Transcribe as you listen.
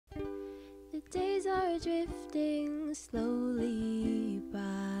Days are drifting slowly by.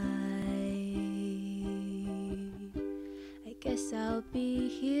 I guess I'll be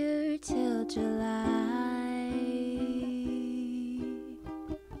here till July.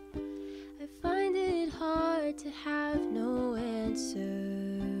 I find it hard to have no answers,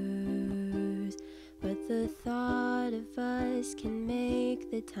 but the thought of us can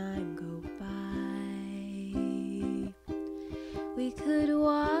make the time go by. We could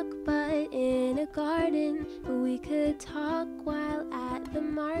walk but in a garden, we could talk while at the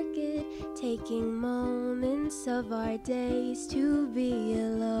market, taking moments of our days to be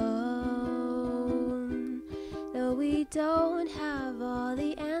alone. Though we don't have all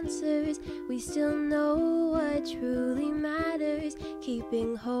the answers, we still know what truly matters,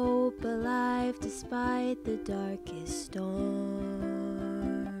 keeping hope alive despite the darkest storm.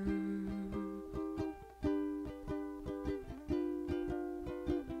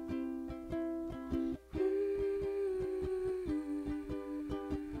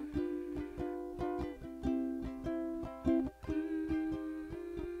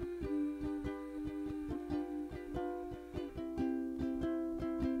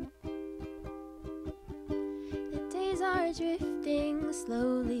 Days are drifting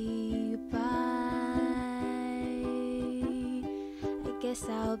slowly by. I guess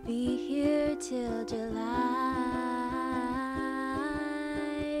I'll be here till July.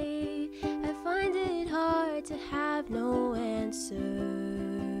 I find it hard to have no answers,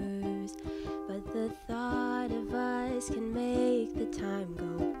 but the thought of us can make the time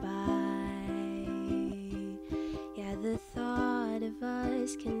go by. Yeah, the thought of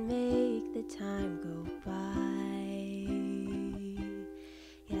us can make the time go by.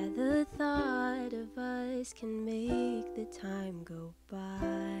 Yeah, the thought of us can make the time go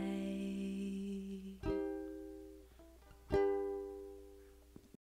by.